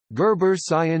Gerber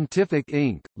Scientific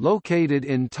Inc., located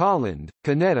in Tolland,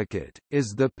 Connecticut,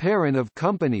 is the parent of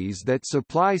companies that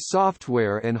supply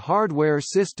software and hardware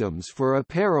systems for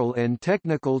apparel and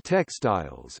technical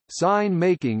textiles, sign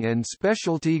making and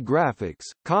specialty graphics,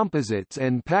 composites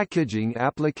and packaging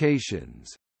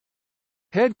applications.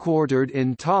 Headquartered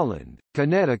in Tolland,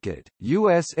 Connecticut,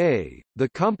 USA, the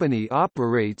company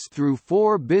operates through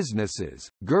four businesses: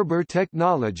 Gerber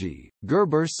Technology,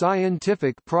 Gerber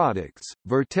Scientific Products,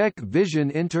 Vertec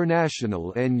Vision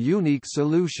International and Unique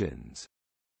Solutions.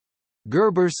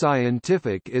 Gerber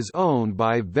Scientific is owned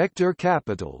by Vector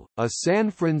Capital, a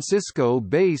San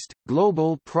Francisco-based,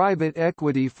 global private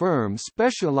equity firm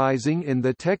specializing in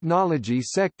the technology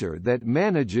sector that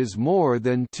manages more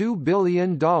than $2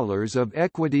 billion of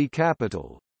equity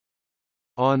capital.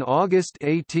 On August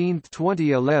 18,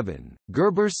 2011,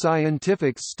 Gerber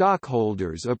Scientific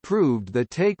stockholders approved the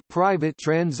take-private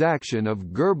transaction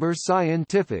of Gerber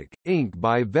Scientific, Inc.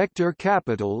 by Vector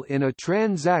Capital in a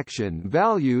transaction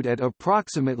valued at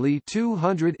approximately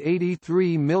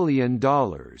 $283 million.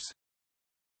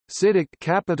 CITIC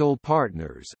Capital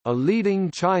Partners, a leading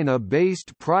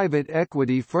China-based private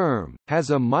equity firm, has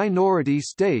a minority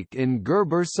stake in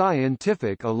Gerber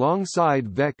Scientific alongside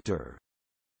Vector.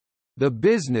 The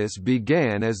business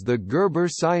began as the Gerber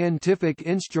Scientific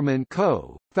Instrument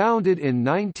Co., founded in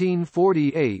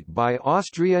 1948 by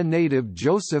Austria native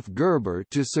Joseph Gerber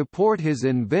to support his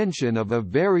invention of a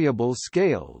variable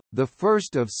scale, the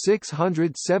first of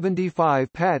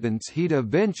 675 patents he'd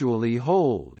eventually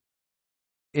hold.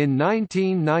 In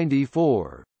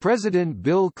 1994, President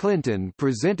Bill Clinton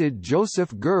presented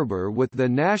Joseph Gerber with the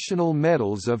National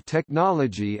Medals of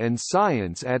Technology and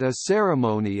Science at a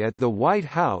ceremony at the White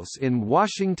House in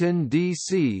Washington,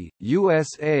 D.C.,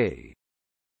 USA.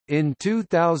 In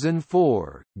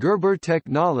 2004, Gerber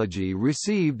Technology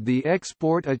received the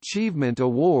Export Achievement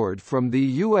Award from the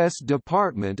U.S.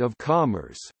 Department of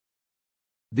Commerce.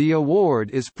 The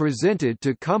award is presented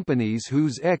to companies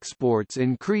whose exports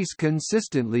increase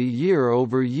consistently year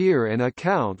over year and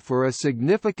account for a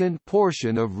significant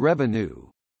portion of revenue.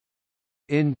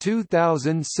 In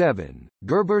 2007,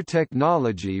 Gerber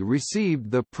Technology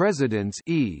received the President's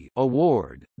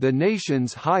Award, the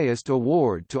nation's highest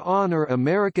award to honor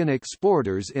American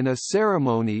exporters, in a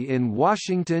ceremony in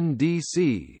Washington,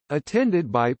 D.C.,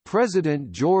 attended by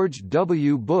President George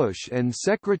W. Bush and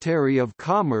Secretary of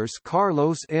Commerce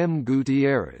Carlos M.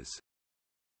 Gutierrez.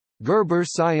 Gerber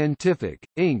Scientific,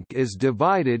 Inc. is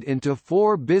divided into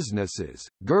four businesses.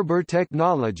 Gerber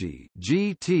Technology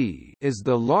 (GT) is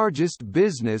the largest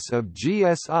business of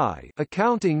GSI,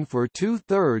 accounting for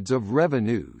 2/3 of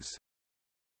revenues.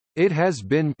 It has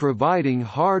been providing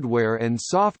hardware and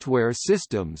software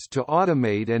systems to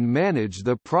automate and manage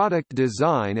the product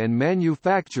design and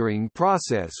manufacturing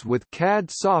process with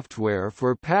CAD software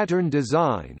for pattern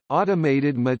design,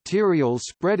 automated material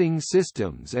spreading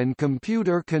systems and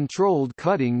computer-controlled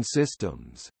cutting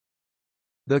systems.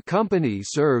 The company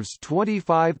serves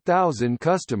 25,000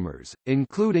 customers,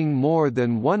 including more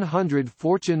than 100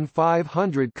 Fortune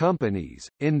 500 companies,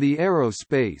 in the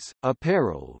aerospace,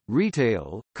 apparel,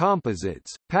 retail,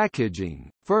 composites, packaging,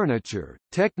 furniture,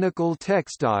 technical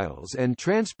textiles and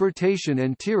transportation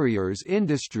interiors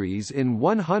industries in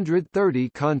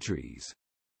 130 countries.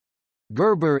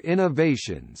 Gerber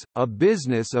Innovations, a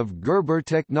business of Gerber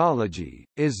Technology,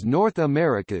 is North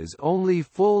America's only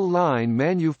full-line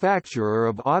manufacturer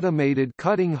of automated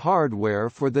cutting hardware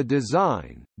for the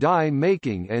design,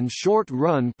 die-making and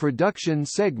short-run production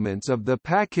segments of the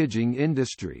packaging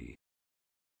industry.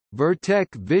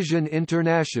 Vertec Vision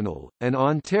International, an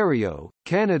Ontario,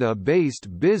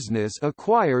 Canada-based business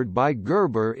acquired by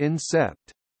Gerber in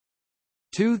Sept.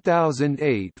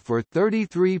 2008 for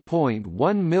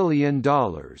 $33.1 million,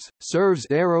 serves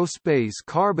aerospace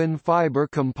carbon fiber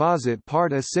composite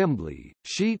part assembly,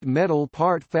 sheet metal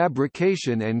part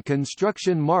fabrication and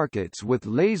construction markets with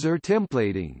laser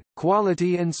templating,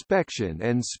 quality inspection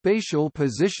and spatial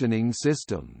positioning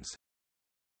systems.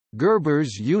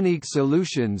 Gerber's Unique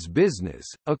Solutions business,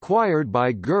 acquired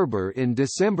by Gerber in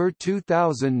December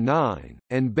 2009,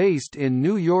 and based in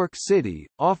New York City,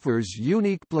 offers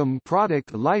UniquePlum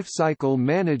product lifecycle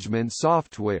management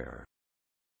software.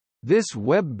 This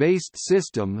web-based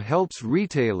system helps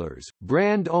retailers,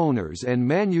 brand owners and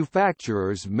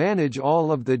manufacturers manage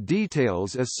all of the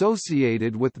details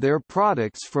associated with their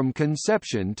products from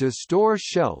conception to store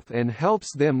shelf and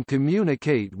helps them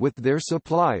communicate with their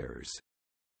suppliers.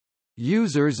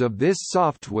 Users of this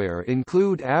software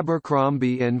include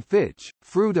Abercrombie & Fitch,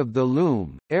 Fruit of the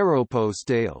Loom,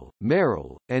 Aeropostale,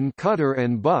 Merrill, and Cutter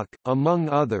 & Buck, among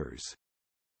others.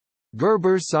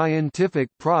 Gerber Scientific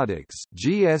Products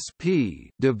 (GSP)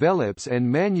 develops and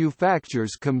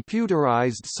manufactures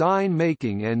computerized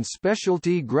sign-making and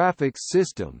specialty graphics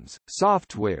systems,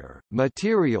 software,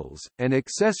 materials, and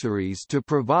accessories to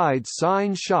provide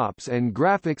sign shops and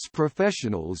graphics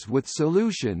professionals with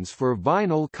solutions for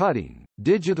vinyl cutting,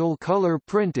 digital color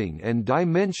printing and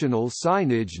dimensional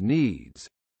signage needs.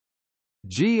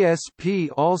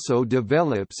 GSP also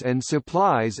develops and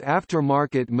supplies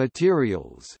aftermarket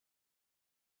materials.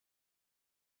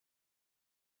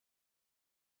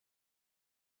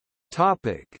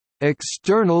 Topic: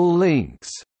 External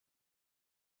links.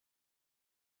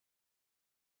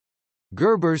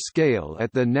 Gerber scale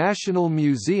at the National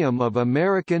Museum of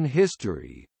American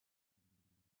History.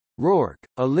 Rourke,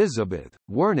 Elizabeth,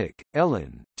 Wernick,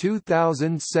 Ellen,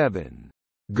 2007.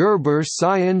 Gerber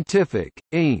Scientific,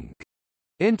 Inc.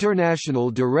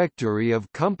 International Directory of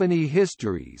Company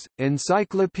Histories,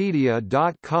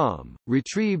 Encyclopedia.com,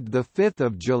 retrieved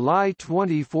 5 July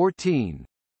 2014.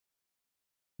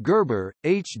 Gerber,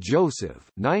 H. Joseph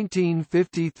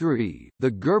 1953, The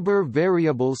Gerber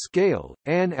Variable Scale,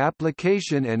 An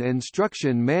Application and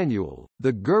Instruction Manual,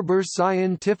 The Gerber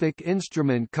Scientific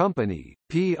Instrument Company,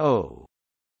 P.O.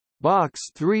 Box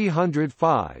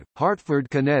 305, Hartford,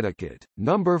 Connecticut,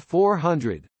 No.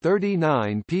 400,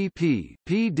 39 pp.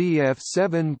 PDF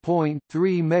 7.3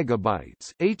 MB.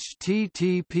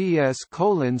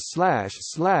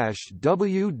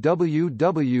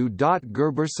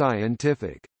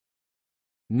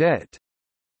 https://www.gerberscientific.net